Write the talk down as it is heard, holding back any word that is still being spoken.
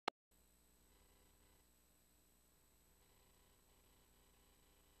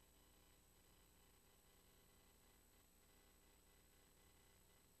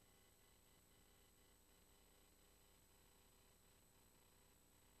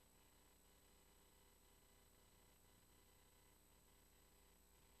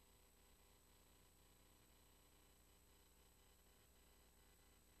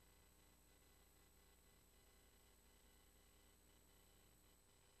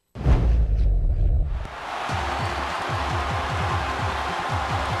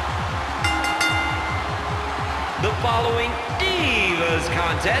following Divas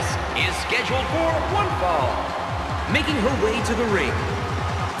contest is scheduled for one fall. Making her way to the ring,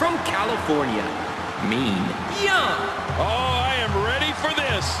 from California, Mean Young. Oh, I am ready for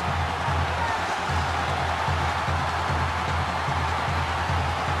this.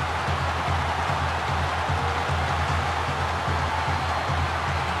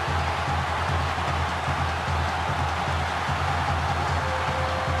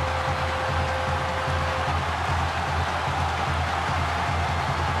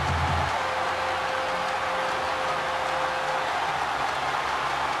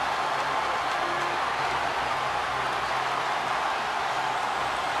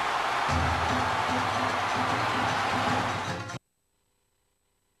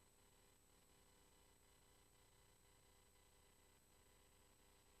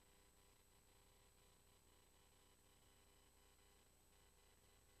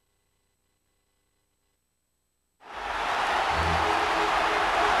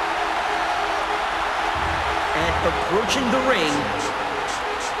 Approaching the ring,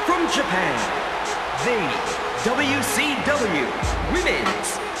 from Japan, the WCW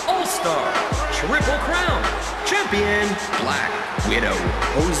Women's All-Star Triple Crown Champion, Black Widow,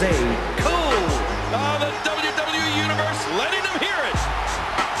 Oseiko. Oh, the WWE Universe letting them hear it.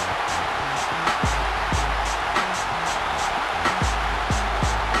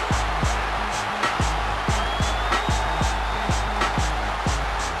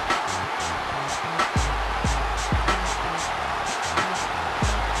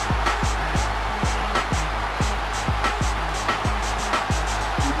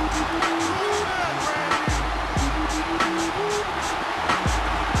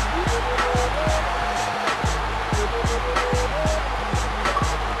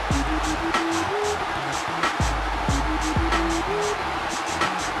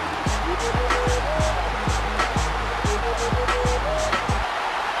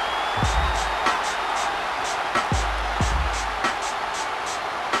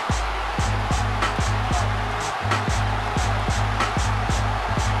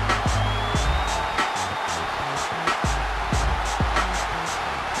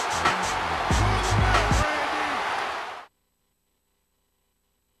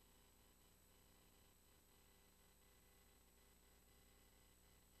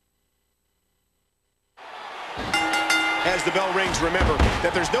 As the bell rings, remember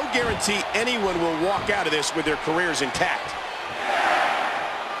that there's no guarantee anyone will walk out of this with their careers intact.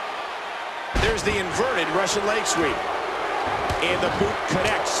 There's the inverted Russian leg sweep. And the boot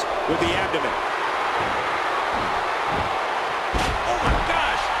connects with the abdomen. Oh my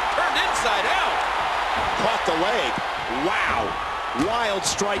gosh, turned inside out. Caught the leg. Wow. Wild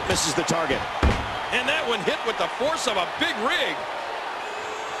strike misses the target. And that one hit with the force of a big rig.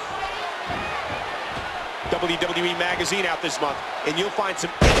 WWE Magazine out this month, and you'll find some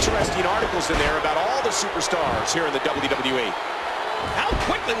interesting articles in there about all the superstars here in the WWE. How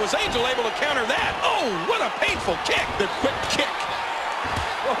quickly was Angel able to counter that? Oh, what a painful kick. The quick kick.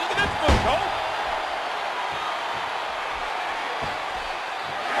 Well, look at this move, Cole.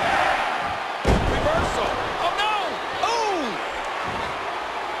 Reversal. Oh, no. Oh.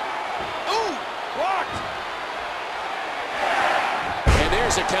 Oh, blocked. And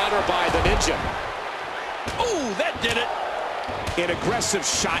there's a counter by the Ninja. Oh, that did it. An aggressive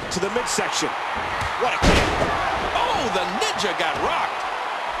shot to the midsection. What a kick. Oh, the Ninja got rocked.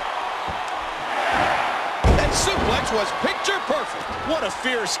 That suplex was picture perfect. What a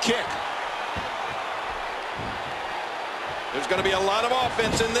fierce kick. There's going to be a lot of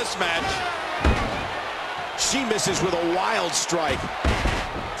offense in this match. She misses with a wild strike.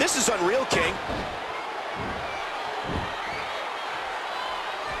 This is unreal, King.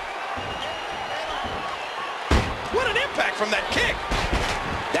 What an impact from that kick.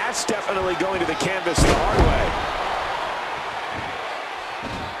 That's definitely going to the canvas the hard way.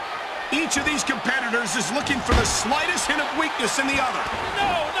 Each of these competitors is looking for the slightest hint of weakness in the other.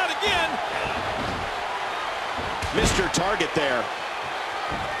 No, not again. Mr. Target there.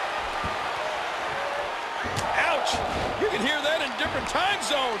 Ouch. You can hear that in different time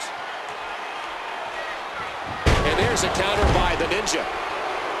zones. And there's a counter by the Ninja.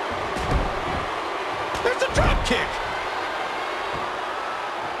 There's a drop kick.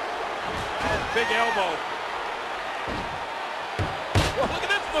 Big elbow. Well, look at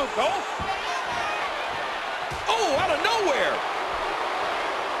this move, Cole. Oh, out of nowhere.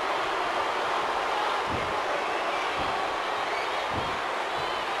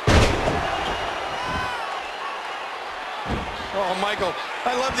 Oh, Michael,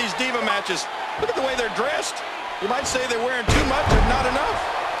 I love these Diva matches. Look at the way they're dressed. You might say they're wearing too much or not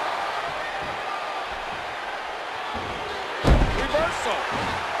enough.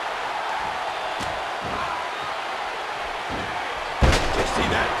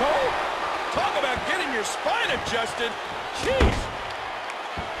 that, Cole? Talk about getting your spine adjusted. Jeez.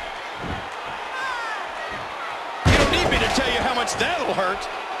 You don't need me to tell you how much that'll hurt.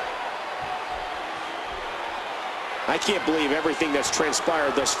 I can't believe everything that's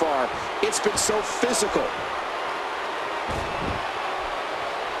transpired thus far. It's been so physical.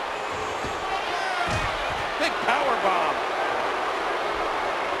 Big power bomb.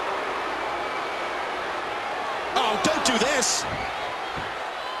 Oh, don't do this.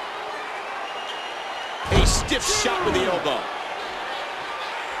 A stiff shot with the elbow.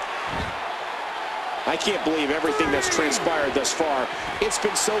 I can't believe everything that's transpired thus far. It's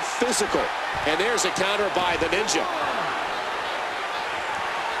been so physical. And there's a counter by the Ninja.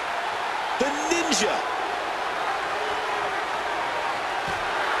 The Ninja.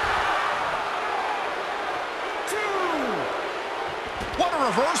 What a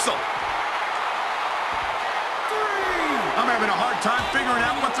reversal. 3. I'm having a hard time figuring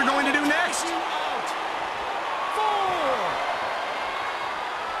out what they're going to do next. 4.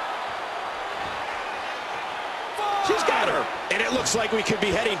 She's got her. And it looks like we could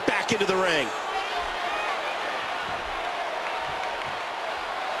be heading back into the ring.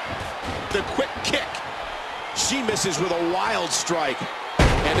 The quick kick. She misses with a wild strike.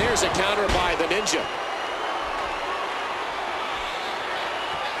 And there's a counter by the Ninja.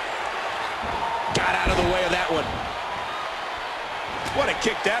 Got out of the way of that one. What a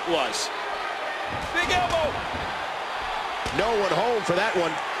kick that was. Big elbow. No one home for that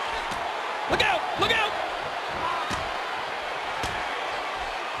one. Look out, look out.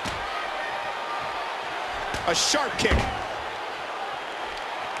 A sharp kick.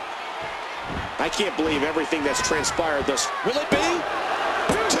 I can't believe everything that's transpired thus. Will it be?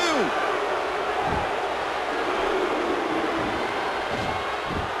 2.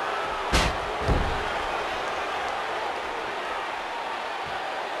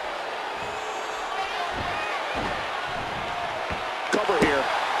 Cover here.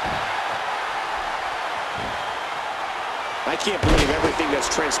 I can't believe everything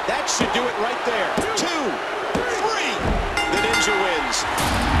that's transpired. That should do it right there. 2, 3. The Ninja wins.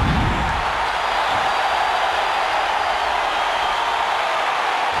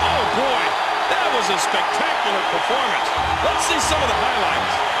 Oh, boy. That was a spectacular performance. Let's see some of the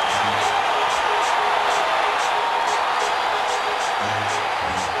highlights.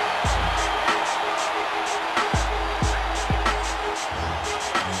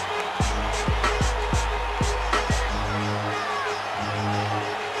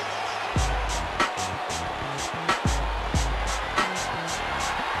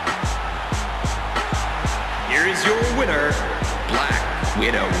 Here is your winner, Black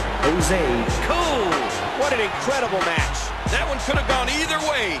Widow, Oseiko. What an incredible match. That one could have gone either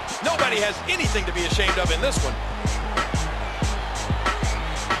way. Nobody has anything to be ashamed of in this one.